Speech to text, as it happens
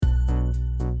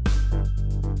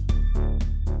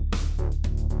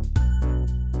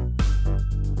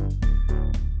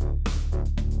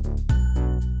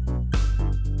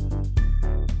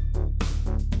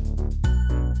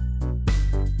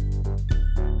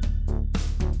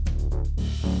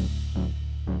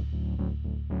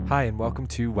Hi, and welcome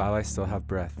to While I Still Have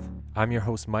Breath. I'm your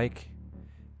host, Mike,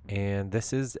 and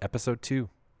this is episode 2.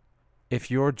 If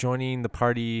you're joining the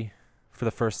party for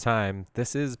the first time,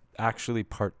 this is actually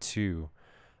part 2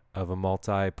 of a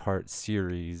multi-part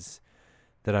series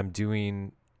that I'm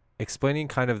doing, explaining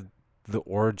kind of the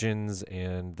origins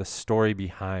and the story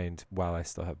behind While I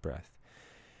Still Have Breath.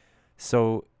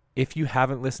 So if you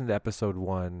haven't listened to episode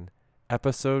 1,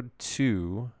 episode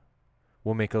 2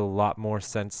 will make a lot more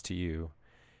sense to you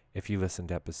if you listen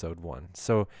to episode 1.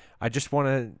 So I just want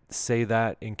to say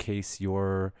that in case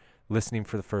you're listening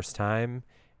for the first time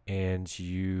and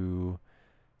you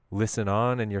listen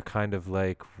on and you're kind of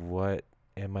like, what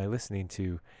am I listening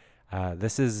to?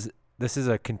 This is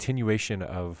a continuation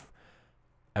of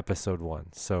episode 1.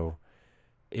 So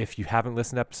if you haven't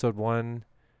listened to episode 1,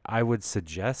 I would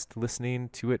suggest listening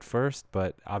to it first,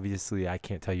 but obviously I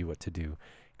can't tell you what to do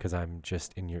because I'm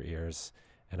just in your ears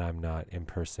and I'm not in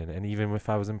person. And even if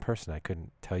I was in person, I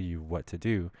couldn't tell you what to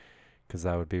do because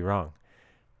that would be wrong.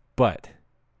 But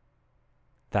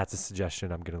that's a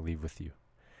suggestion I'm going to leave with you.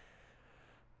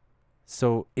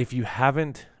 So if you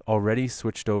haven't already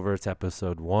switched over to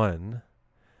episode 1,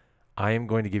 I am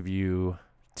going to give you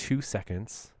 2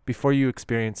 seconds before you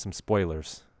experience some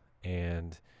spoilers,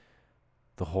 and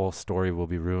the whole story will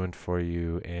be ruined for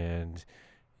you and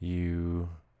you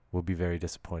will be very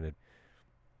disappointed.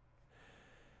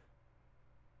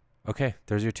 Okay,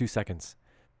 there's your 2 seconds.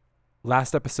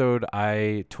 Last episode,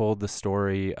 I told the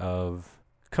story of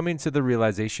coming to the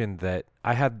realization that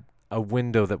I had a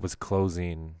window that was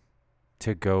closing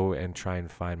to go and try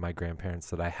and find my grandparents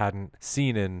that I hadn't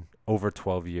seen in over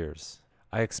 12 years.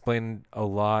 I explained a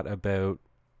lot about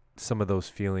some of those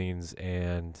feelings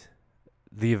and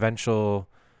the eventual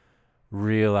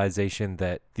realization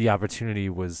that the opportunity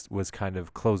was kind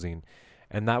of closing.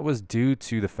 And that was due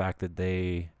to the fact that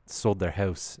they sold their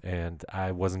house and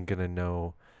I wasn't going to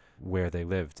know where they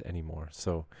lived anymore.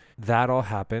 So that all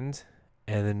happened.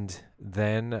 And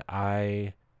then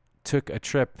I took a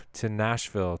trip to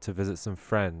Nashville to visit some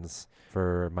friends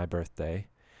for my birthday.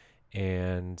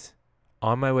 And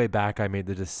on my way back, I made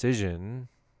the decision,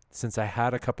 since I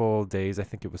had a couple days, I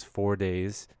think it was 4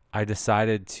 days, I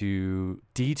decided to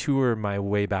detour my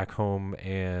way back home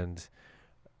and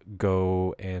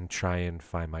go and try and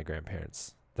find my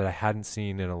grandparents that I hadn't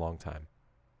seen in a long time.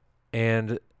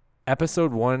 And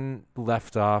episode 1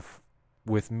 left off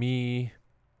with me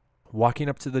walking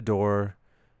up to the door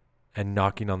and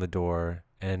knocking on the door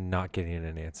and not getting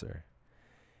an answer.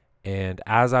 And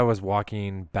as I was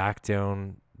walking back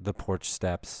down the porch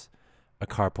steps, a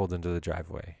car pulled into the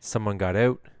driveway. Someone got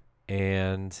out,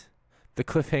 and the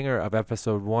cliffhanger of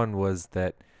episode 1 was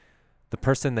that the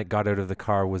person that got out of the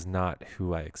car was not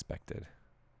who I expected.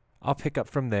 I'll pick up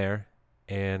from there,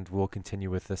 and we'll continue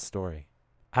with this story.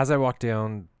 As I walked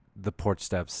down the porch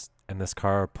steps and this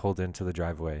car pulled into the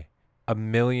driveway, a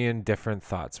million different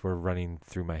thoughts were running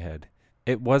through my head.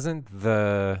 It wasn't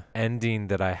the ending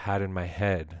that I had in my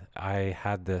head. I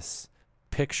had this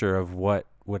picture of what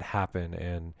would happen,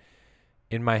 and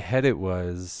in my head it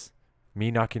was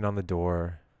me knocking on the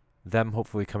door, them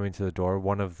hopefully coming to the door,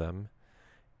 one of them,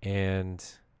 and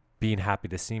being happy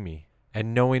to see me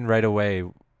and knowing right away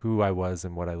who I was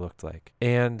and what I looked like.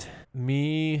 And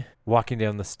me walking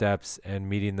down the steps and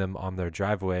meeting them on their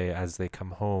driveway as they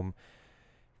come home,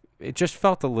 it just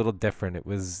felt a little different.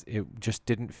 It just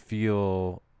didn't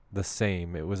feel the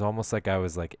same. It was almost like I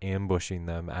was like ambushing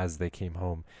them as they came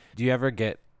home. Do you ever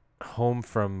get home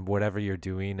from whatever you're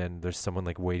doing and there's someone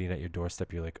like waiting at your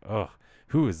doorstep? You're like, oh,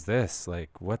 who is this?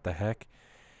 Like, what the heck?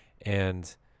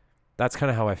 And that's kind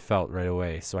of how I felt right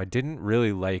away. So I didn't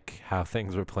really like how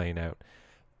things were playing out,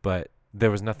 but there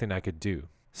was nothing I could do.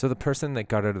 So the person that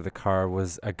got out of the car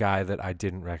was a guy that I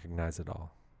didn't recognize at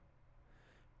all,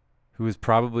 who was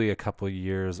probably a couple of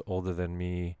years older than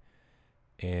me,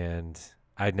 and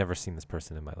I'd never seen this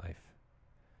person in my life.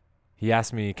 He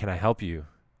asked me, "Can I help you?"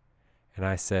 And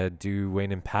I said, "Do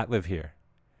Wayne and Pat live here?"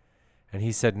 And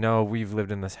he said, "No, we've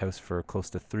lived in this house for close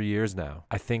to 3 years now.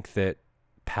 I think that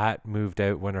Pat moved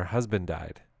out when her husband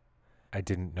died." I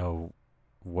didn't know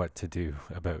what to do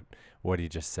about what he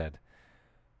just said.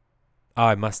 "Oh,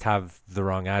 I must have the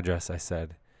wrong address," I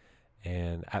said.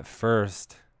 And at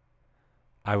first,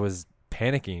 I was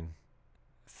panicking,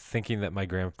 thinking that my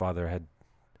grandfather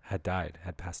had died,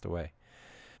 had passed away.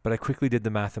 But I quickly did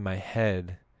the math in my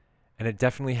head, and it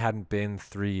definitely hadn't been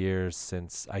 3 years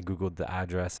since I Googled the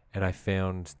address and I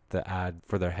found the ad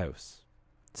for their house.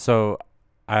 So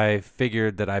I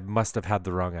figured that I must have had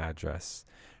the wrong address.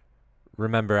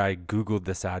 Remember, I Googled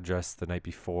this address the night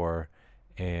before,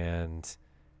 and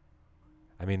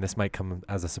I mean, this might come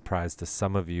as a surprise to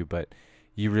some of you, but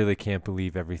you really can't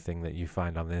believe everything that you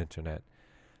find on the internet.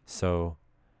 So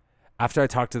after I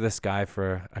talked to this guy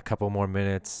for a couple more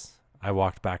minutes, I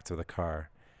walked back to the car.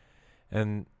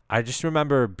 And I just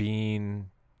remember being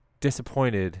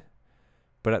disappointed,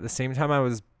 but at the same time, I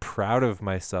was proud of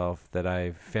myself that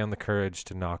I found the courage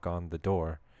to knock on the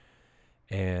door.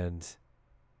 And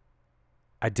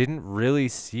I didn't really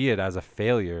see it as a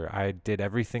failure. I did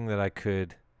everything that I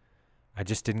could. I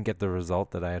just didn't get the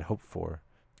result that I had hoped for.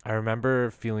 I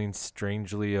remember feeling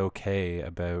strangely okay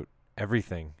about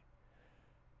everything.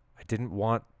 I didn't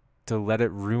want to let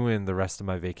it ruin the rest of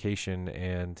my vacation,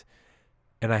 and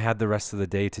I had the rest of the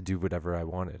day to do whatever I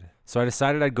wanted. So I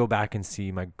decided I'd go back and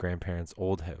see my grandparents'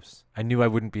 old house. I knew I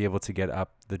wouldn't be able to get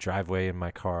up the driveway in my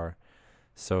car,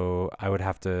 so I would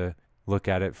have to look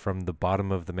at it from the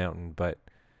bottom of the mountain, but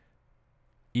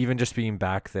even just being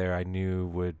back there, I knew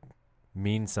would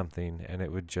mean something, and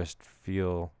it would just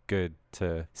feel good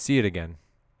to see it again.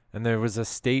 And there was a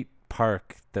state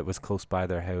park that was close by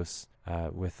their house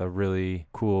with a really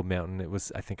cool mountain.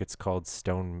 I think it's called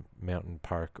Stone Mountain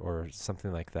Park or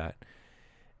something like that.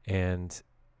 And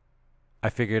I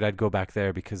figured I'd go back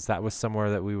there because that was somewhere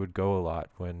that we would go a lot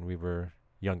when we were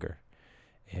younger.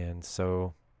 And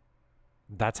so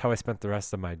that's how I spent the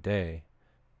rest of my day.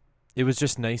 It was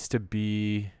just nice to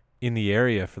be in the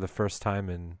area for the first time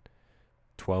in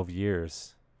 12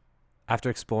 years. After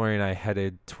exploring, I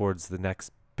headed towards the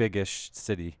next biggish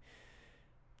city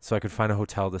so I could find a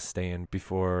hotel to stay in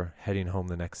before heading home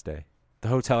the next day. The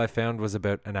hotel I found was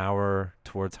about an hour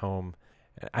towards home.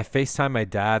 I FaceTimed my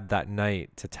dad that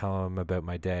night to tell him about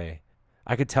my day.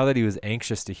 I could tell that he was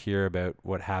anxious to hear about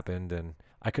what happened, and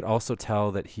I could also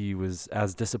tell that he was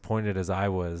as disappointed as I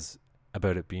was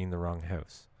about it being the wrong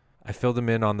house. I filled him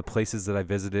in on the places that I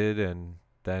visited and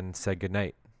then said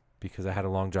goodnight because I had a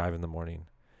long drive in the morning.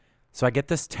 So I get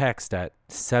this text at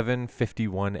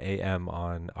 7:51 a.m.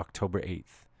 on October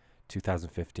 8th,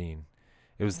 2015.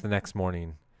 It was the next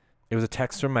morning. It was a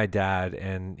text from my dad,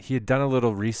 and he had done a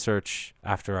little research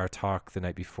after our talk the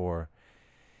night before.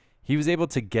 He was able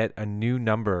to get a new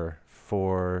number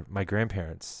for my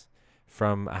grandparents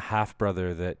from a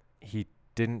half-brother that he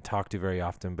didn't talk to very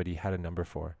often, but he had a number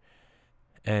for.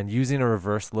 And using a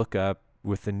reverse lookup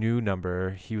with the new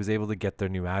number, he was able to get their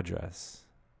new address.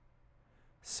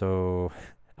 So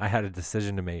I had a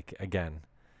decision to make again.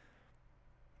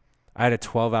 I had a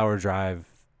 12-hour drive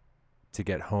to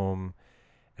get home,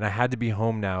 and I had to be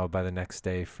home now by the next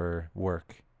day for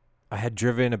work. I had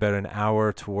driven about an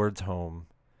hour towards home,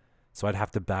 so I'd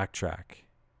have to backtrack.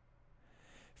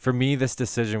 For me, this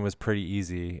decision was pretty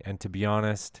easy, and to be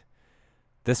honest,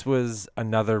 this was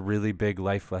another really big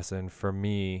life lesson for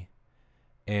me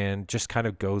and just kind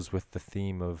of goes with the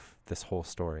theme of this whole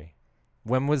story.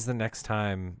 When was the next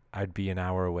time I'd be an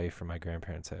hour away from my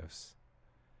grandparents' house?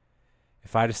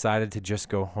 If I decided to just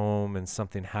go home and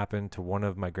something happened to one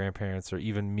of my grandparents or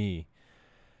even me,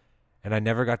 and I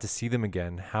never got to see them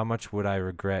again, how much would I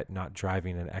regret not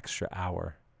driving an extra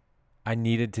hour? I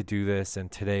needed to do this,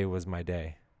 and today was my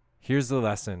day. Here's the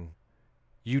lesson.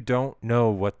 You don't know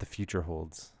what the future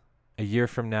holds. A year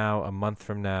from now, a month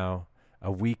from now,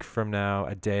 a week from now,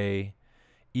 a day,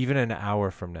 even an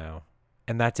hour from now.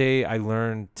 And that day I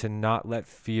learned to not let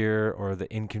fear or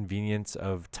the inconvenience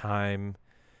of time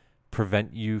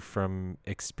prevent you from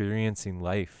experiencing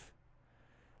life.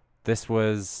 This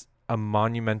was a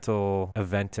monumental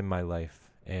event in my life.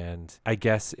 And I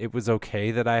guess it was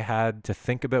okay that I had to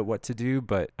think about what to do,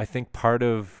 but I think part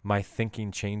of my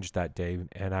thinking changed that day,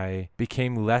 and I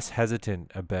became less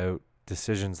hesitant about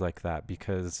decisions like that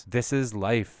because this is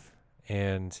life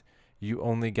and you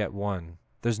only get one.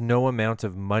 There's no amount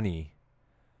of money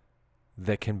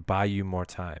that can buy you more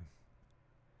time.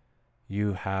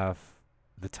 You have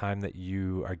the time that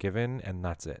you are given, and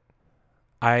that's it.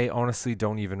 I honestly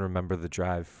don't even remember the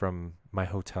drive from my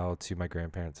hotel to my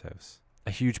grandparents' house.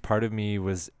 A huge part of me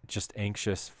was just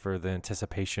anxious for the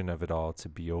anticipation of it all to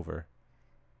be over.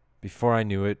 Before I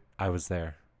knew it, I was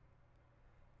there.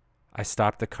 I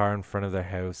stopped the car in front of their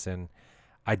house, and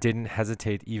I didn't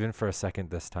hesitate even for a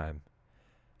second this time.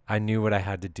 I knew what I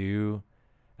had to do,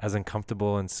 as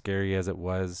uncomfortable and scary as it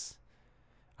was.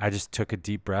 I just took a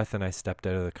deep breath and I stepped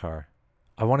out of the car.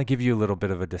 I want to give you a little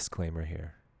bit of a disclaimer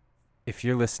here. If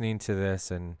you're listening to this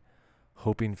and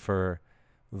hoping for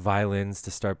violins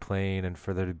to start playing and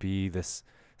for there to be this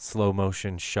slow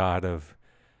motion shot of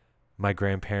my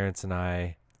grandparents and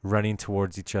I running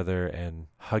towards each other and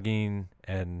hugging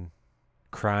and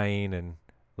crying and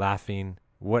laughing,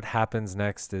 what happens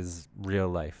next is real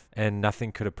life, and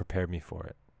nothing could have prepared me for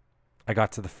it. I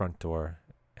got to the front door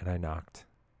and I knocked.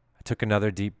 I took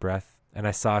another deep breath and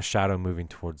I saw a shadow moving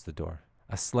towards the door.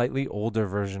 A slightly older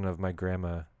version of my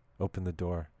grandma opened the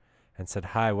door and said,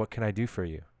 "Hi, what can I do for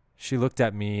you?" She looked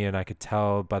at me, and I could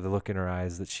tell by the look in her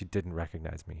eyes that she didn't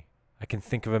recognize me. I can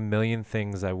think of a million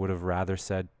things I would have rather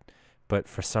said, but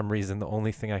for some reason, the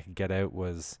only thing I could get out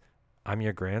was, "I'm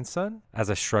your grandson?" as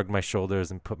I shrugged my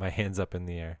shoulders and put my hands up in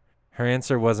the air. Her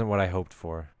answer wasn't what I hoped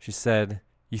for. She said,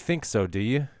 "You think so, do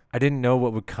you?" I didn't know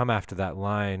what would come after that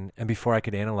line, and before I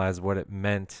could analyze what it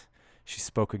meant, she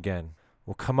spoke again.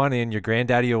 "Well, come on in. Your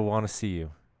granddaddy will want to see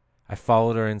you." I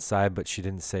followed her inside, but she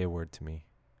didn't say a word to me.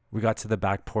 We got to the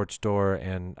back porch door,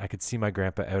 and I could see my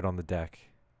grandpa out on the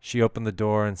deck. She opened the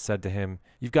door and said to him,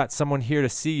 "You've got someone here to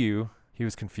see you." He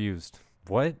was confused.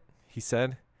 "What?" he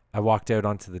said. I walked out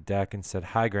onto the deck and said,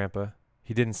 "Hi, Grandpa."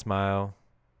 He didn't smile.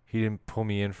 He didn't pull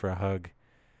me in for a hug.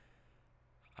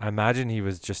 I imagine he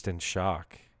was just in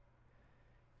shock.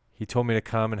 He told me to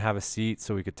come and have a seat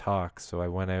so we could talk, so I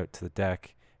went out to the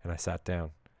deck and I sat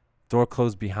down. Door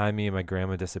closed behind me and my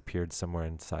grandma disappeared somewhere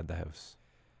inside the house.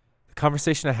 The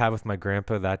conversation I had with my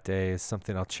grandpa that day is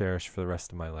something I'll cherish for the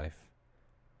rest of my life.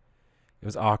 It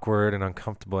was awkward and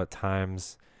uncomfortable at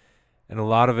times, and a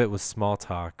lot of it was small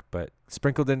talk, but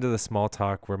sprinkled into the small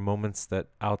talk were moments that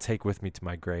I'll take with me to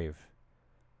my grave.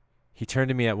 He turned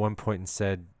to me at one point and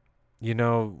said, "You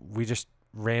know, we just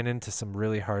ran into some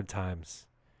really hard times,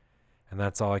 and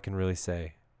that's all I can really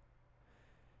say."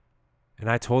 And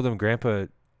I told him, "Grandpa,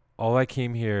 all I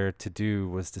came here to do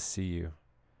was to see you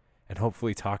and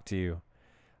hopefully talk to you.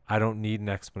 I don't need an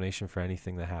explanation for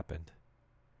anything that happened."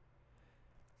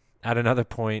 At another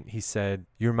point, he said,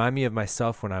 "You remind me of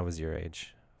myself when I was your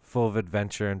age, full of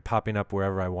adventure and popping up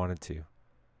wherever I wanted to."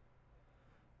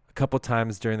 A couple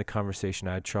times during the conversation,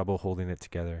 I had trouble holding it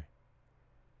together.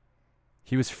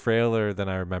 He was frailer than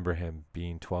I remember him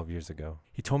being 12 years ago.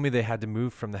 He told me they had to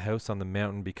move from the house on the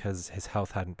mountain because his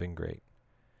health hadn't been great.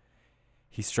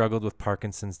 He struggled with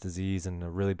Parkinson's disease and a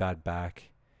really bad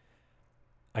back.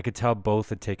 I could tell both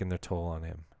had taken their toll on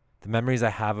him. The memories I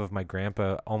have of my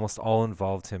grandpa almost all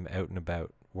involved him out and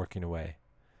about, working away.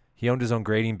 He owned his own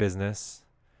grading business,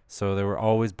 so there were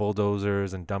always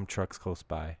bulldozers and dump trucks close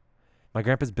by. My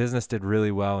grandpa's business did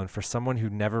really well, and for someone who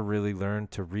never really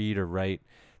learned to read or write,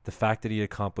 the fact that he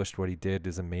accomplished what he did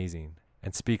is amazing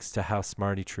and speaks to how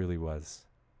smart he truly was.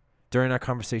 During our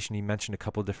conversation, he mentioned a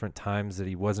couple different times that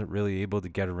he wasn't really able to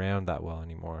get around that well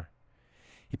anymore.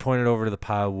 He pointed over to the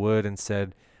pile of wood and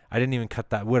said, "I didn't even cut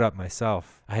that wood up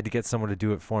myself. I had to get someone to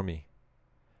do it for me."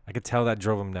 I could tell that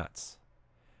drove him nuts.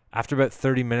 After about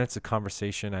 30 minutes of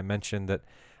conversation, I mentioned that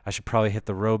I should probably hit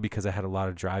the road because I had a lot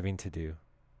of driving to do.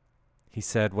 He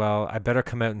said, "Well, I better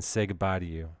come out and say goodbye to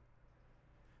you."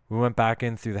 We went back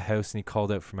in through the house and he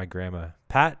called out for my grandma.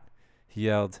 "Pat," he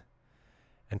yelled,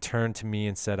 and turned to me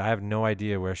and said, "I have no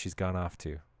idea where she's gone off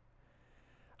to."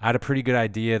 I had a pretty good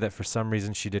idea that for some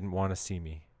reason she didn't want to see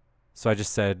me. So I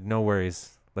just said, "No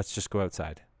worries, let's just go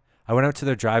outside." I went out to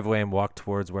their driveway and walked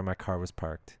towards where my car was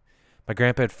parked. My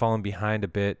grandpa had fallen behind a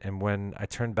bit, and when I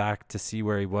turned back to see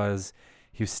where he was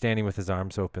standing with his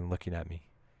arms open looking at me.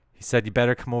 He said, "You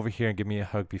better come over here and give me a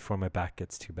hug before my back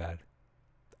gets too bad."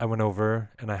 I went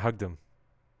over and I hugged him.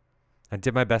 I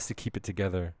did my best to keep it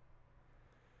together.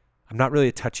 I'm not really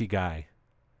a touchy guy,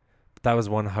 but that was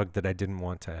one hug that I didn't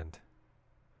want to end.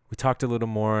 We talked a little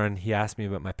more and he asked me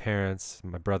about my parents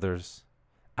and my brothers.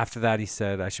 After that, he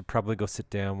said I should probably go sit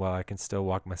down while I can still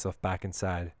walk myself back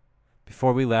inside.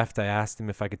 Before we left, I asked him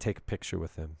if I could take a picture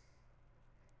with him.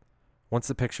 Once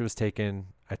the picture was taken,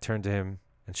 I turned to him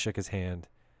and shook his hand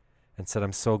and said,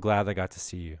 "I'm so glad I got to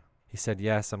see you." He said,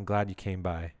 "Yes, I'm glad you came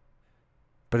by."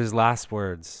 But his last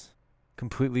words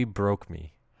completely broke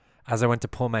me. As I went to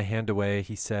pull my hand away,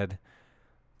 he said,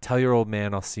 "Tell your old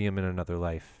man I'll see him in another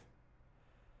life."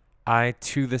 I,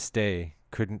 to this day,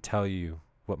 couldn't tell you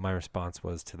what my response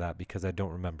was to that because I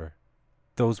don't remember.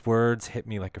 Those words hit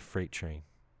me like a freight train.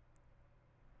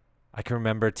 I can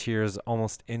remember tears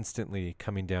almost instantly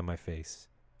coming down my face.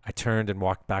 I turned and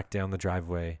walked back down the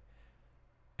driveway,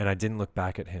 and I didn't look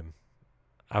back at him.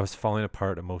 I was falling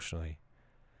apart emotionally.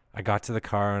 I got to the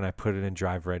car and I put it in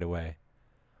drive right away.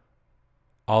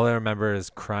 All I remember is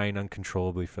crying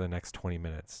uncontrollably for the next 20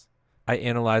 minutes. I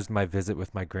analyzed my visit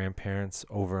with my grandparents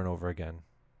over and over again.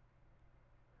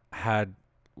 I had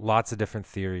lots of different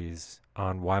theories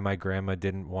on why my grandma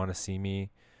didn't want to see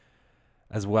me,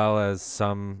 as well as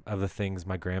some of the things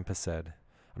my grandpa said.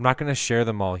 I'm not going to share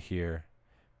them all here,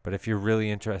 but if you're really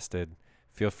interested,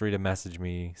 feel free to message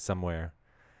me somewhere,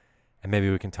 and maybe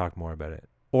we can talk more about it.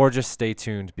 Or just stay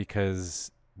tuned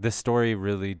because this story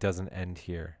really doesn't end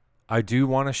here. I do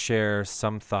want to share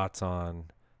some thoughts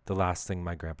on the last thing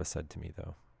my grandpa said to me,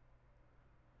 though.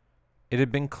 It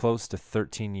had been close to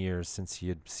 13 years since he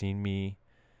had seen me,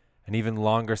 and even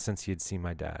longer since he had seen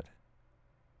my dad.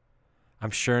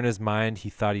 I'm sure in his mind he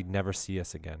thought he'd never see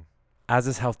us again. As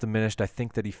his health diminished, I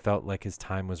think that he felt like his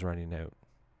time was running out.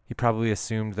 He probably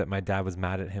assumed that my dad was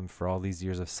mad at him for all these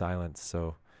years of silence,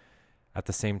 so at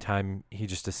the same time, he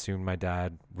just assumed my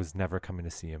dad was never coming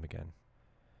to see him again.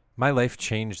 My life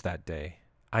changed that day.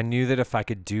 I knew that if I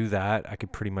could do that, I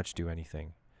could pretty much do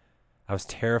anything. I was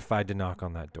terrified to knock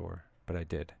on that door, but I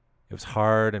did. It was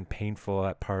hard and painful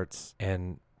at parts,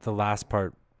 and the last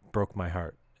part broke my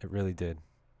heart. It really did.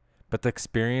 But the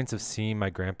experience of seeing my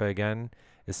grandpa again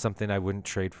is something I wouldn't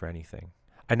trade for anything.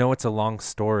 I know it's a long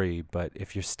story, but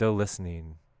if you're still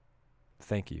listening,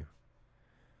 thank you.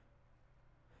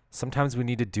 Sometimes we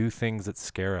need to do things that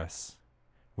scare us.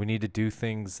 We need to do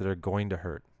things that are going to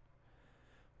hurt.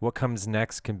 What comes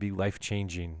next can be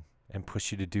life-changing and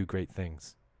push you to do great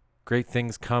things. Great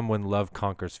things come when love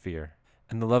conquers fear.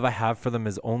 And the love I have for them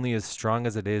is only as strong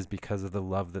as it is because of the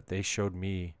love that they showed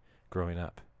me growing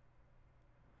up.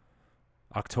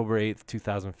 October 8th,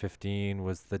 2015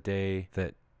 was the day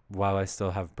that, while I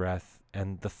still have breath,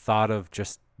 and the thought of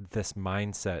just this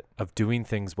mindset of doing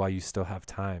things while you still have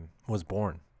time was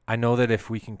born. I know that if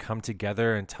we can come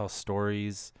together and tell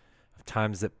stories of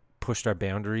times that pushed our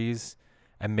boundaries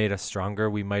and made us stronger,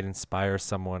 we might inspire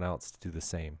someone else to do the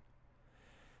same.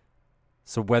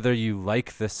 So whether you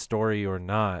like this story or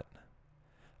not,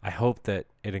 I hope that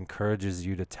it encourages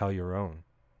you to tell your own.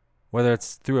 Whether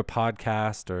it's through a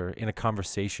podcast or in a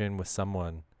conversation with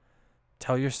someone,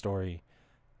 tell your story.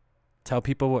 Tell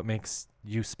people what makes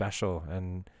you special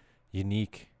and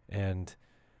unique, and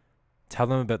tell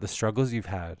them about the struggles you've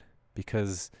had,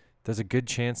 because there's a good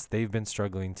chance they've been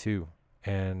struggling too.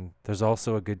 And there's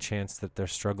also a good chance that they're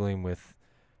struggling with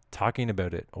talking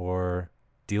about it or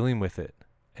dealing with it.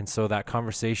 And so that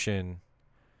conversation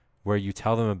where you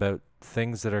tell them about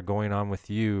things that are going on with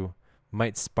you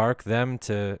might spark them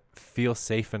to feel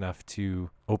safe enough to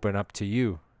open up to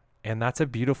you. And that's a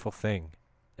beautiful thing.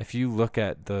 If you look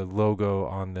at the logo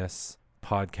on this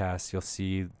podcast, you'll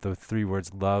see the 3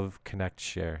 words: love, connect,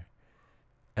 share.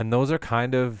 And those are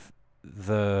kind of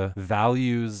the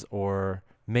values or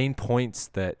main points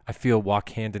that I feel walk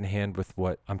hand in hand with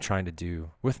what I'm trying to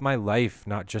do with my life,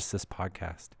 not just this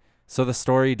podcast. So the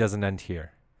story doesn't end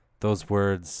here. Those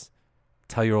words,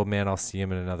 tell your old man I'll see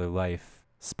him in another life,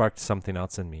 sparked something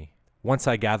else in me. Once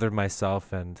I gathered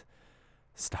myself and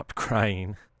stopped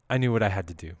crying, I knew what I had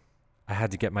to do. I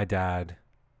had to get my dad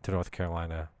to North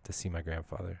Carolina to see my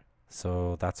grandfather.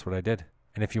 So that's what I did.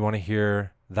 And if you want to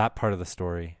hear that part of the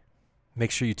story,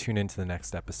 make sure you tune into the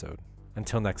next episode.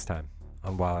 Until next time,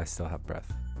 on While I Still Have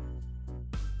Breath.